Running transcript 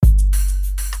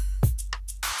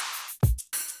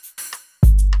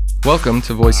Welcome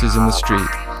to Voices in the Street,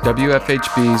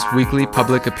 WFHB's weekly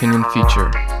public opinion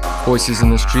feature. Voices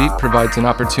in the Street provides an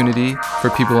opportunity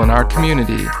for people in our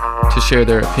community to share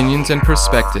their opinions and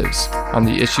perspectives on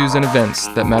the issues and events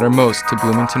that matter most to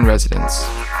Bloomington residents.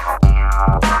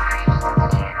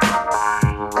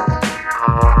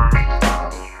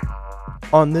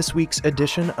 On this week's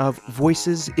edition of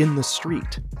Voices in the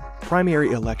Street,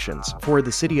 primary elections for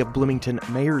the City of Bloomington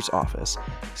Mayor's office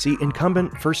see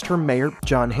incumbent first-term Mayor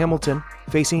John Hamilton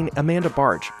facing Amanda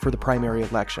Barge for the primary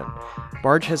election.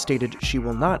 Barge has stated she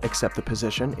will not accept the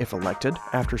position if elected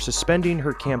after suspending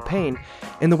her campaign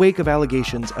in the wake of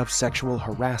allegations of sexual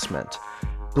harassment.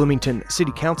 Bloomington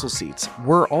City Council seats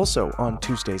were also on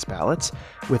Tuesday's ballots,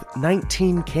 with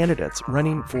 19 candidates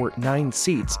running for 9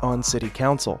 seats on City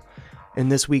Council. In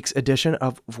this week's edition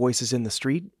of Voices in the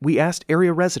Street, we asked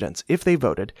area residents if they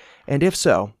voted, and if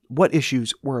so, what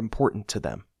issues were important to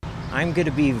them. I'm going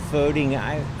to be voting,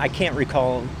 I can't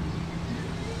recall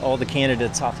all the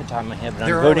candidates off the top of my head, but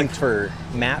I'm voting for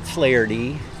Matt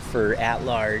Flaherty for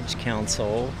at-large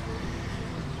council,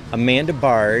 Amanda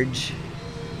Barge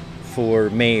for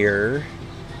mayor,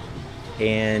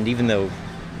 and even though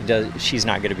she's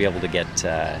not going to be able to get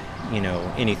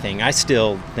anything, I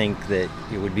still think that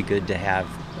it would be good to have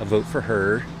a vote for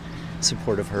her,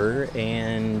 support of her.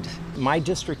 And my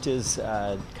district is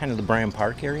kind of the Bryant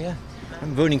Park area.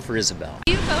 I'm voting for Isabel. Are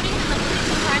you voting in the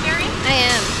Bloomington primary? I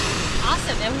am.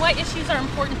 Awesome. And what issues are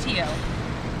important to you?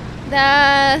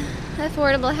 The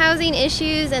affordable housing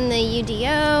issues and the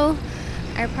UDO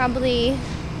are probably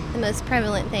the most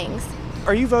prevalent things.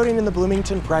 Are you voting in the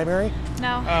Bloomington primary?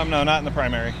 No. No, not in the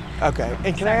primary. Okay.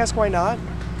 And can I ask why not?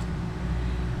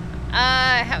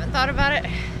 I haven't thought about it,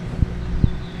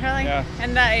 really. Yeah.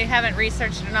 And I haven't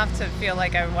researched enough to feel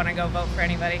like I want to go vote for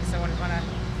anybody, because I wouldn't want to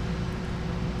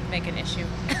make an issue,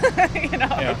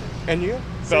 Yeah. And you?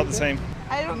 Felt the same.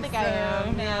 I don't think I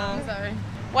am. No, sorry.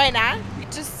 Why not?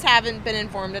 Just haven't been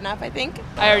informed enough, I think.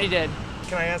 I already did.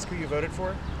 Can I ask who you voted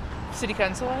for? City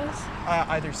council was?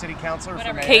 Either city councilor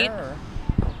Whatever. for Kate. mayor?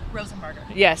 Rosenberger.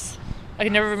 Yes. I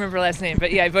can never remember her last name,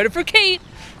 but yeah, I voted for Kate.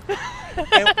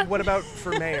 And what about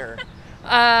for mayor?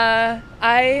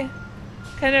 I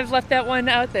kind of left that one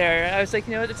out there. I was like,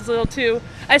 it's a little too...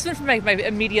 I just went for my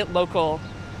immediate local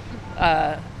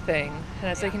thing. And I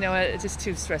was like, it's just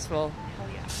too stressful.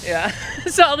 Yeah.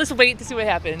 So I'll just wait to see what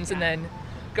happens and then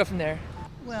go from there.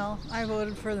 Well, I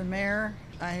voted for the mayor.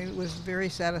 I was very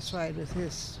satisfied with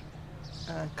his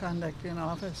conduct in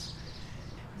office.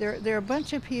 There are a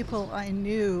bunch of people I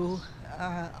knew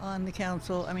on the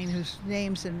council, whose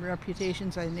names and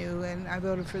reputations I knew, and I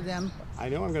voted for them. I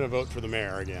know I'm going to vote for the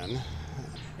mayor again,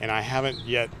 and I haven't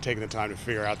yet taken the time to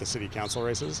figure out the city council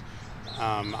races.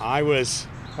 I was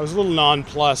a little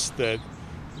nonplussed that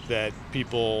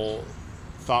people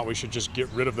thought we should just get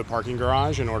rid of the parking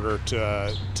garage in order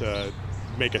to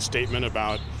make a statement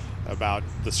about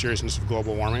the seriousness of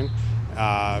global warming.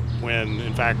 When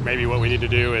in fact maybe what we need to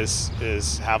do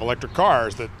is have electric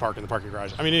cars that park in the parking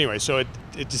garage. So it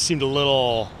just seemed a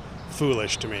little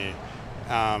foolish to me.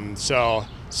 So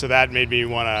that made me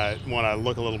want to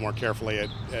look a little more carefully at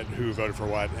who voted for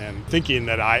what, and thinking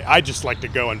that I just like to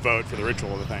go and vote for the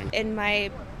ritual of the thing. In my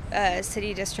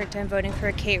city district, I'm voting for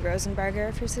Kate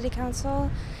Rosenberger for city council,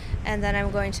 and then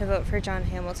I'm going to vote for John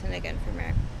Hamilton again for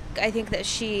mayor. I think that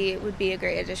she would be a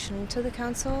great addition to the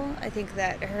council. I think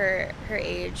that her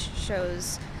age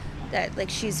shows that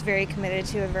she's very committed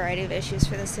to a variety of issues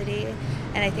for the city,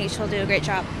 and I think she'll do a great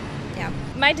job. Yeah.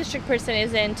 My district person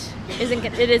isn't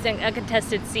a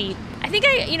contested seat. I think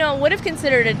I would have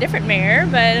considered a different mayor,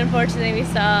 but unfortunately we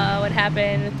saw what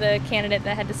happened with the candidate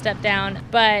that had to step down.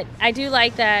 But I do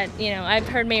like that, I've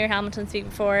heard Mayor Hamilton speak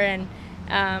before, and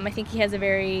I think he has a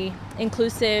very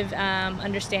inclusive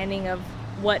understanding of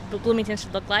what Bloomington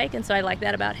should look like, and so I like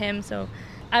that about him. So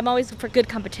I'm always for good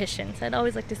competition, so I'd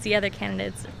always like to see other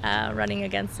candidates running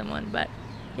against someone. But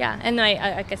yeah, and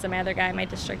I guess my other guy, my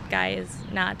district guy, is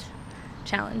not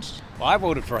challenged. Well, I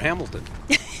voted for Hamilton.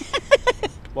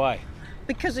 Why?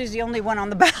 Because he's the only one on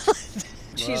the ballot.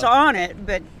 She's on it,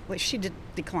 but she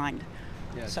declined.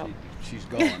 Yeah, so she's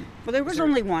gone. Well, there was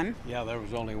only one. Yeah, there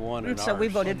was only one. And so we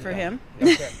voted for him.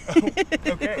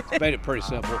 Okay. Made it pretty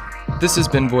simple. This has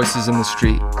been Voices in the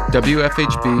Street,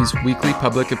 WFHB's weekly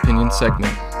public opinion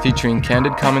segment, featuring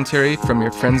candid commentary from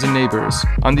your friends and neighbors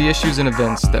on the issues and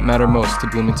events that matter most to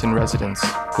Bloomington residents.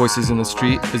 Voices in the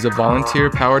Street is a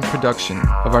volunteer-powered production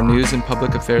of our News and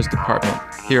Public Affairs Department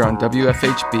here on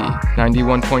WFHB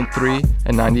 91.3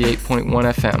 and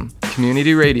 98.1 FM,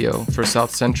 community radio for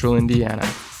South Central Indiana.